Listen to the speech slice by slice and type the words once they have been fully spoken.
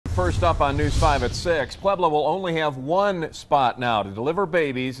First up on News 5 at 6, Pueblo will only have one spot now to deliver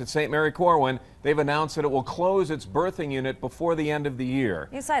babies at St. Mary-Corwins. They've announced that it will close its birthing unit before the end of the year.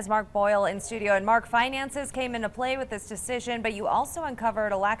 News 5's Mark Boyle in studio. And Mark, finances came into play with this decision, but you also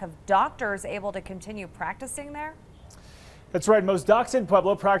uncovered a lack of doctors able to continue practicing there. That's right. Most docs in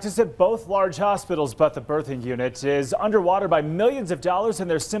Pueblo practice at both large hospitals, but the birthing unit is underwater by millions of dollars, and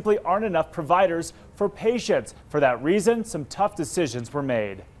there simply aren't enough providers for patients. For that reason, some tough decisions were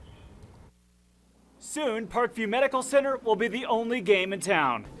made. Soon, Parkview Medical Center will be the only game in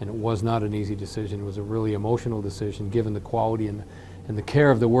town. And it was not an easy decision. It was a really emotional decision given the quality and the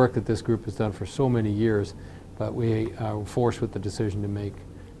care of the work that this group has done for so many years. But we were forced with the decision to make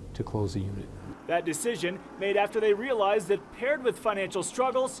to close the unit. That decision made after they realized that paired with financial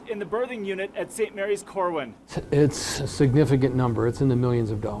struggles in the birthing unit at St. Mary-Corwins. It's a significant number. It's in the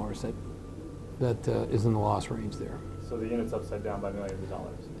millions of dollars that is in the loss range there. So the unit's upside down by millions of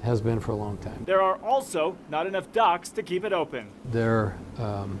dollars. Has been for a long time. There are also not enough docs to keep it open. They're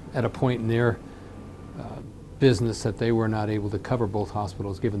at a point in their business that they were not able to cover both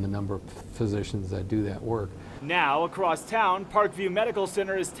hospitals given the number of physicians that do that work. Now across town, Parkview Medical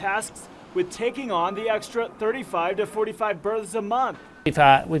Center is tasked with taking on the extra 35 to 45 births a month. We've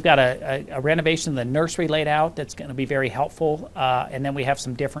got a renovation of the nursery laid out that's going to be very helpful, and then we have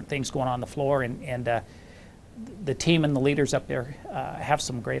some different things going on the floor, and the team and the leaders up there have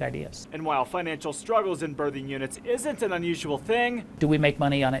some great ideas. And while financial struggles in birthing units isn't an unusual thing. Do we make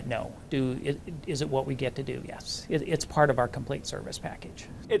money on it? No. Is it what we get to do? Yes. It's part of our complete service package.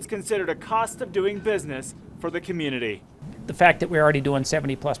 It's considered a cost of doing business for the community. The fact that we're already doing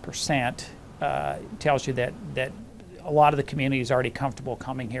 70+% tells you that a lot of the community is already comfortable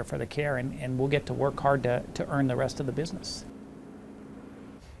coming here for the care, and we'll get to work hard to earn the rest of the business.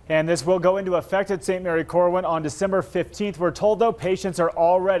 And this will go into effect at St. Mary-Corwins on December 15th. We're told, though, patients are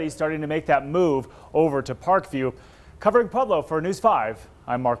already starting to make that move over to Parkview. Covering Pueblo for News 5,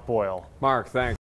 I'm Mark Boyle. Mark, thanks.